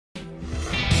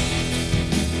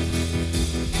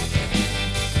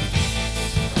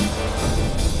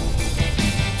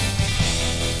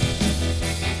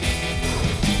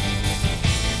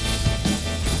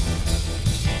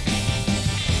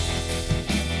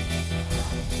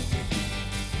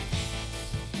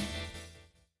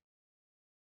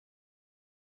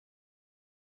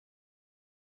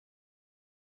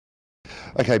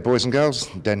Okay, boys and girls,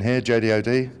 Den here,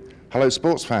 JDOD. Hello,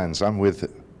 sports fans. I'm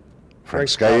with Frank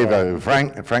Scavo.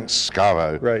 Frank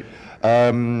Scavo. Right.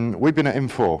 We've been at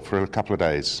Infor for a couple of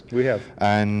days. We have.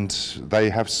 And they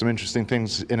have some interesting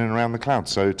things in and around the cloud,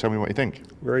 so tell me what you think.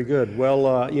 Very good.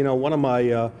 Well, one of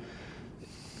my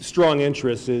strong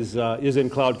interests is in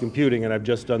cloud computing, and I've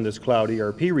just done this cloud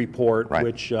ERP report, Right.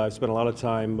 which I've spent a lot of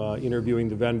time interviewing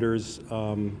the vendors,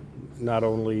 not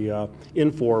only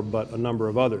Infor, but a number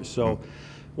of others. So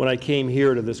when I came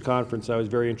here to this conference, I was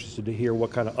very interested to hear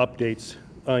what kind of updates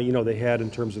they had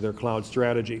in terms of their cloud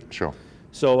strategy. Sure.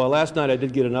 So last night I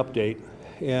did get an update,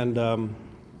 and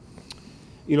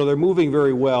they're moving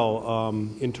very well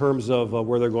in terms of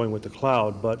where they're going with the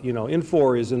cloud. But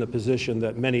Infor is in the position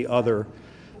that many other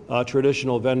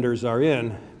traditional vendors are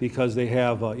in, because they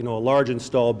have a large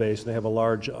install base. They have a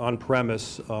large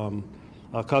on-premise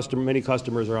Many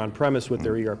customers are on-premise with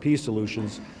their ERP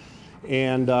solutions,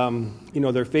 and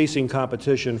they're facing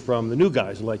competition from the new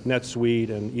guys like NetSuite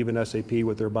and even SAP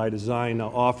with their by design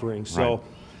offerings. Right.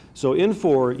 So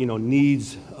Infor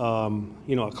needs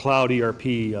a cloud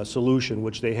ERP solution,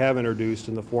 which they have introduced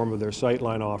in the form of their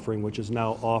Sightline offering, which is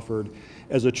now offered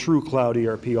as a true cloud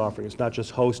ERP offering. It's not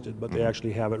just hosted, but they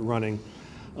actually have it running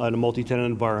in a multi-tenant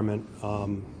environment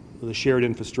with a shared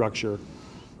infrastructure.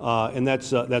 And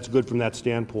that's good from that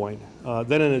standpoint.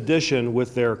 Then in addition,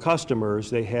 with their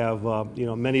customers, they have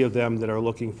many of them that are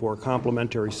looking for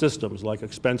complementary systems like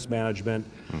expense management,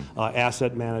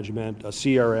 asset management,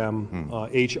 CRM,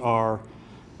 HR,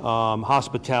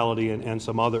 hospitality, and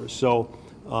some others. So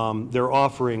they're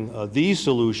offering these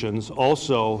solutions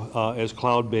also as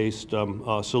cloud-based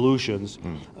solutions.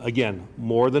 Again,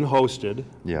 more than hosted.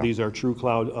 Yeah. These are true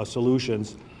cloud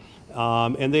solutions.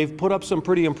 And they've put up some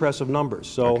pretty impressive numbers.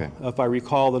 So Okay. if I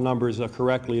recall the numbers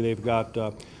correctly, they've got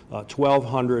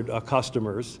 1,200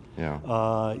 customers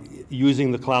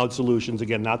using the cloud solutions.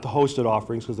 Again, not the hosted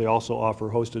offerings, because they also offer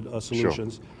hosted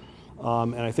solutions. Sure.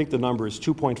 And I think the number is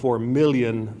 2.4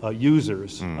 million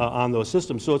users on those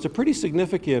systems. So it's a pretty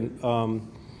significant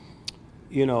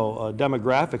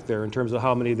demographic there in terms of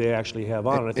how many they actually have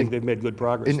on, and I think they've made good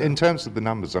progress. In terms of the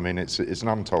numbers, I mean, it's an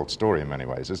untold story in many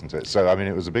ways, isn't it? So, I mean,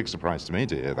 it was a big surprise to me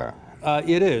to hear that.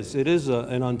 It is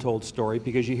an untold story,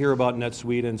 because you hear about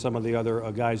NetSuite and some of the other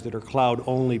guys that are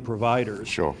cloud-only providers.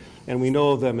 Sure. And we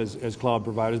know of them as cloud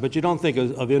providers, but you don't think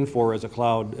of Infor as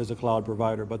a cloud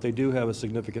provider, but they do have a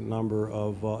significant number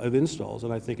of installs,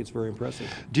 and I think it's very impressive.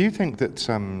 Do you think that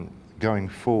going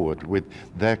forward with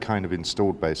their kind of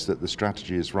installed base, that the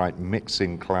strategy is right,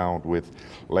 mixing cloud with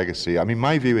legacy? I mean,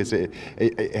 my view is it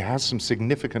has some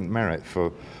significant merit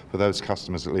for those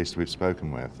customers, at least we've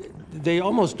spoken with. They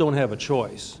almost don't have a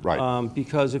choice. Right.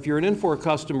 Because if you're an Infor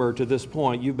customer to this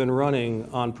point, you've been running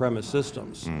on-premise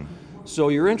systems. So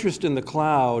your interest in the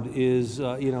cloud is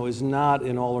not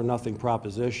an all or nothing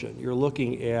proposition. You're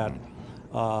looking at,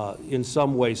 in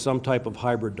some way, some type of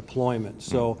hybrid deployment.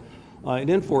 So.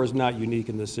 And Infor is not unique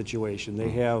in this situation.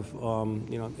 They have,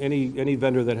 any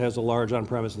vendor that has a large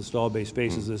on-premise install base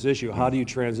faces this issue. How do you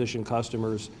transition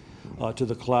customers to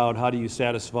the cloud? How do you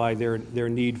satisfy their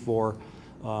need for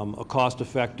a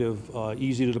cost-effective,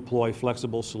 easy-to-deploy,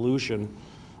 flexible solution,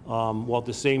 while at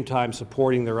the same time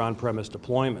supporting their on-premise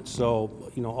deployments? So,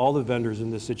 all the vendors in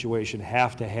this situation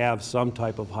have to have some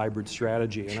type of hybrid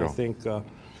strategy, and Sure. I think.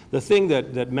 The thing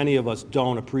that many of us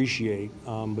don't appreciate,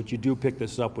 but you do pick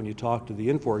this up when you talk to the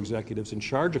Infor executives in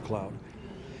charge of cloud,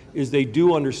 is they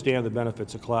do understand the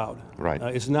benefits of cloud. Right.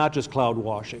 It's not just cloud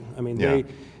washing. I mean,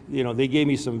 Yeah. they gave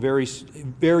me some very,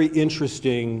 very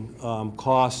interesting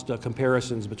cost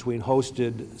comparisons between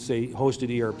hosted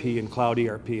ERP and cloud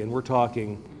ERP, and we're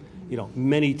talking,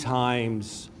 many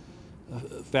times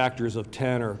factors of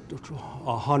 10 or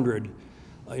 100.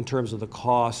 In terms of the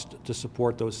cost to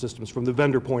support those systems from the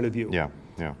vendor point of view. Yeah,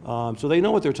 yeah. So they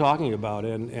know what they're talking about,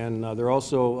 and they're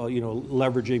also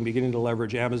beginning to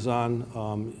leverage Amazon,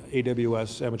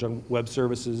 AWS, Amazon Web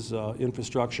Services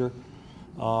infrastructure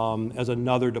as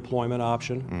another deployment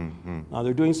option.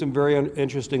 They're doing some very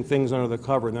interesting things under the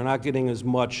cover, and they're not getting as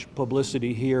much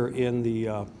publicity here in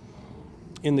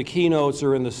the keynotes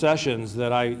or in the sessions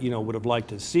that I would have liked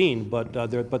to have seen, but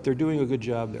they're doing a good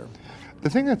job there. The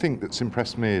thing I think that's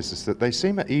impressed me is that they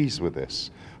seem at ease with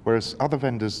this, whereas other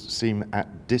vendors seem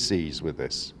at dis-ease with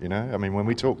this, I mean, when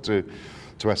we talk to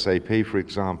SAP, for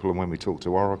example, and when we talk to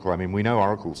Oracle, I mean, we know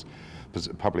Oracle's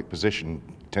public position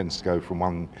tends to go from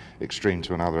one extreme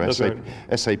to another. That's right.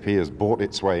 SAP has bought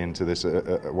its way into this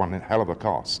at one hell of a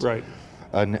cost. Right.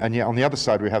 And yet on the other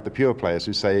side we have the pure players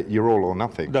who say you're all or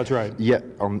nothing. That's right. Yet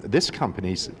on this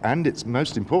company's, and it's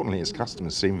most importantly its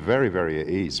customers, seem very, very at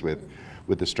ease with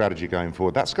with the strategy going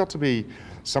forward. That's got to be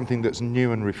something that's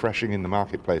new and refreshing in the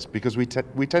marketplace, because we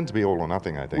tend to be all or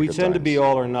nothing, I think. We tend to be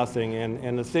all or nothing,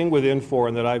 and the thing with Infor,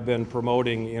 and that I've been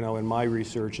promoting, in my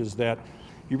research, is that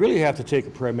you really have to take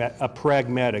a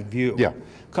pragmatic view. Yeah.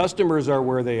 Customers are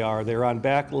where they are. They're on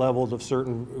back levels of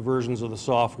certain versions of the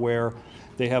software.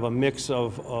 They have a mix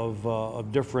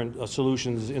of different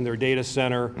solutions in their data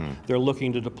center. They're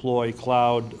looking to deploy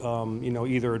cloud,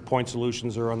 either at point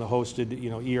solutions or on the hosted,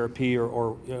 ERP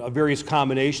or various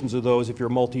combinations of those if you're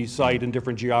multi-site in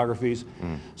different geographies.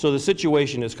 So the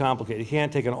situation is complicated. You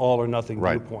can't take an all or nothing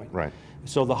viewpoint. Right.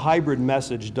 So the hybrid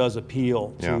message does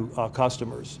appeal to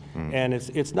customers. And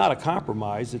it's not a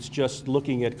compromise, it's just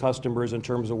looking at customers in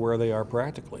terms of where they are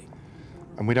practically.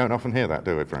 And we don't often hear that,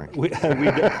 do we, Frank? We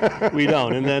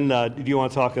don't. And then, do you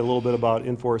want to talk a little bit about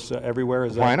Inforce Everywhere?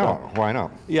 Is that, Why not? Why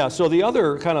not? Yeah. So the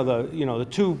other kind of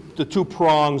the two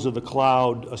prongs of the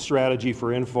cloud strategy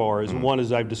for Infor is one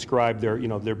is I've described their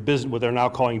their business, what they're now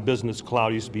calling business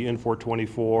cloud. It used to be Infor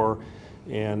 24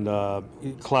 and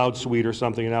Cloud Suite or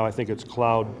something. And now I think it's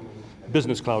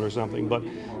Business Cloud or something. But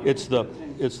it's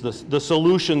the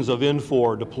solutions of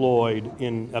Infor deployed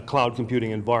in a cloud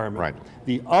computing environment. Right.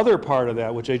 The other part of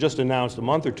that, which I just announced a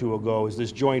month or two ago, is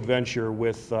this joint venture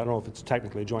with, I don't know if it's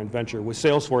technically a joint venture, with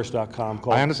Salesforce.com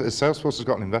called... I understand Salesforce has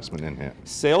got an investment in here.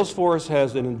 Salesforce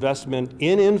has an investment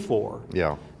in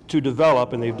Infor to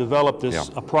develop, and they've developed this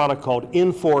a product called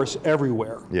Inforce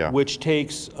Everywhere, which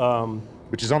takes...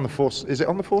 which is on the Force, is it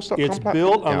on the Force.com platform? It's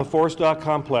built on the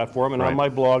Force.com platform, and on my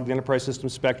blog, the Enterprise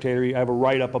Systems Spectator, I have a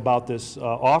write-up about this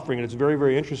offering, and it's very,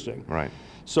 very interesting. Right.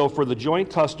 So for the joint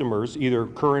customers, either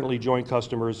currently joint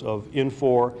customers of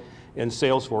Infor and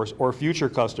Salesforce, or future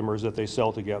customers that they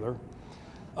sell together,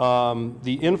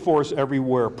 the Inforce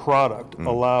Everywhere product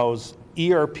allows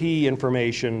ERP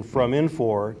information from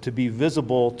Infor to be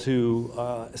visible to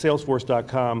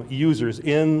Salesforce.com users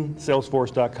in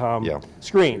Salesforce.com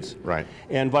screens. Right.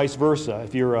 And vice versa.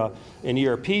 If you're an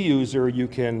ERP user, you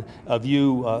can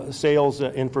view sales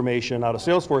information out of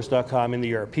Salesforce.com in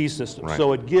the ERP system. Right.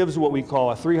 So it gives what we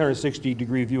call a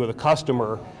 360-degree view of the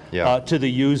customer to the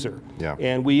user. Yeah.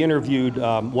 And we interviewed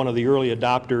one of the early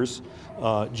adopters,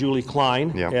 Julie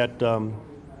Klein, at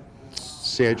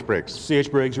C.H. Briggs. C.H.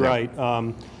 Briggs, right,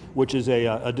 which is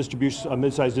a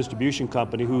mid-sized distribution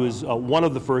company who is one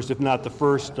of the first, if not the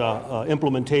first,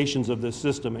 implementations of this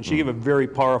system. And she gave a very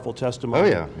powerful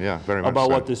testimony very much about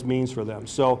so. what this means for them.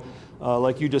 So,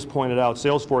 like you just pointed out,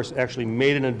 Salesforce actually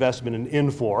made an investment in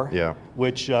Infor,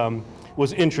 which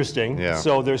was interesting.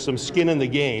 So there's some skin in the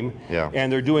game,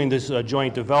 and they're doing this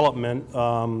joint development,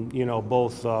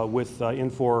 both with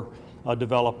Infor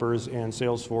developers and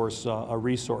Salesforce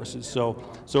resources.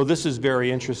 So this is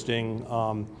very interesting.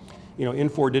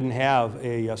 Infor didn't have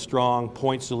a strong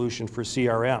point solution for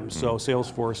CRM, so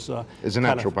Salesforce is a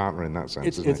natural partner in that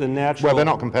sense. It's a natural. Well, they're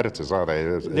not competitors, are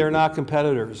they? They're not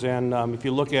competitors, and if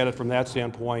you look at it from that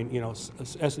standpoint,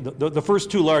 the first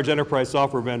two large enterprise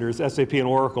software vendors, SAP and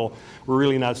Oracle, were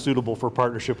really not suitable for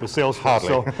partnership with Salesforce.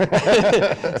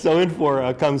 So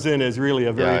Infor comes in as really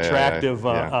a very attractive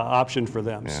option for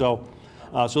them. So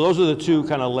those are the two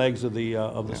kind of legs of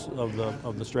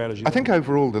the strategy. I think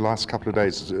overall, the last couple of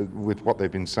days, with what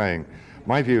they've been saying,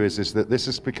 my view is that this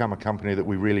has become a company that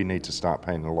we really need to start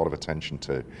paying a lot of attention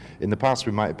to. In the past,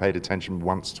 we might have paid attention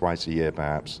once, twice a year,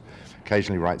 perhaps,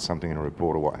 occasionally write something in a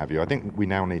report or what have you. I think we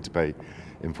now need to pay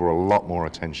Infor a lot more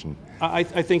attention. I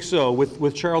think so.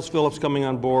 With Charles Phillips coming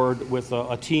on board, with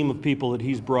a team of people that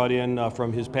he's brought in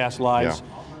from his past lives.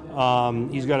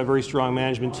 He's got a very strong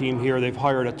management team here. They've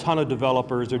hired a ton of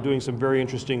developers. They're doing some very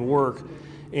interesting work.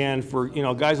 And for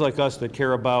guys like us that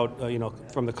care about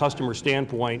from the customer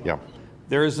standpoint,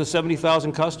 there's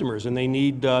 70,000 customers, and they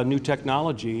need new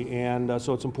technology, and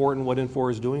so it's important what Infor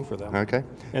is doing for them. Okay.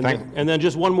 And then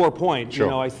just one more point.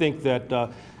 Sure. I think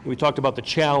that we talked about the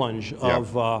challenge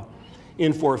of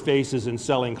Infor faces in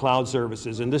selling cloud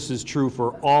services, and this is true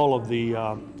for all of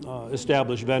the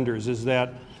established vendors. Is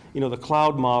that the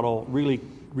cloud model really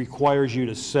requires you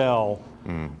to sell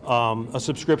a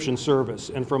subscription service.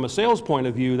 And from a sales point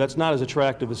of view, that's not as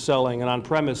attractive as selling an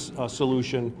on-premise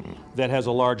solution that has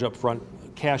a large upfront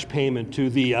cash payment to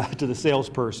the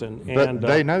salesperson. But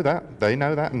they know that. They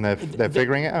know that, and they're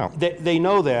figuring it out. They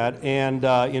know that, and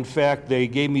in fact, they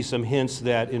gave me some hints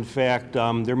that, in fact,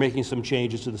 they're making some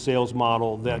changes to the sales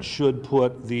model that should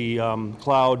put the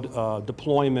cloud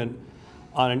deployment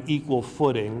on an equal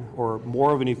footing, or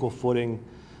more of an equal footing,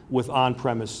 with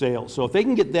on-premise sales. So if they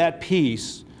can get that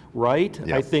piece right,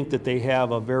 Yep. I think that they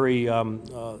have a very,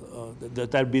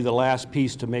 that'd be the last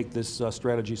piece to make this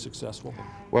strategy successful.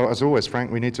 Well, as always,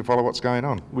 Frank, we need to follow what's going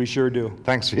on. We sure do.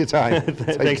 Thanks for your time.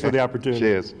 Thanks for the opportunity.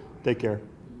 Cheers. Take care.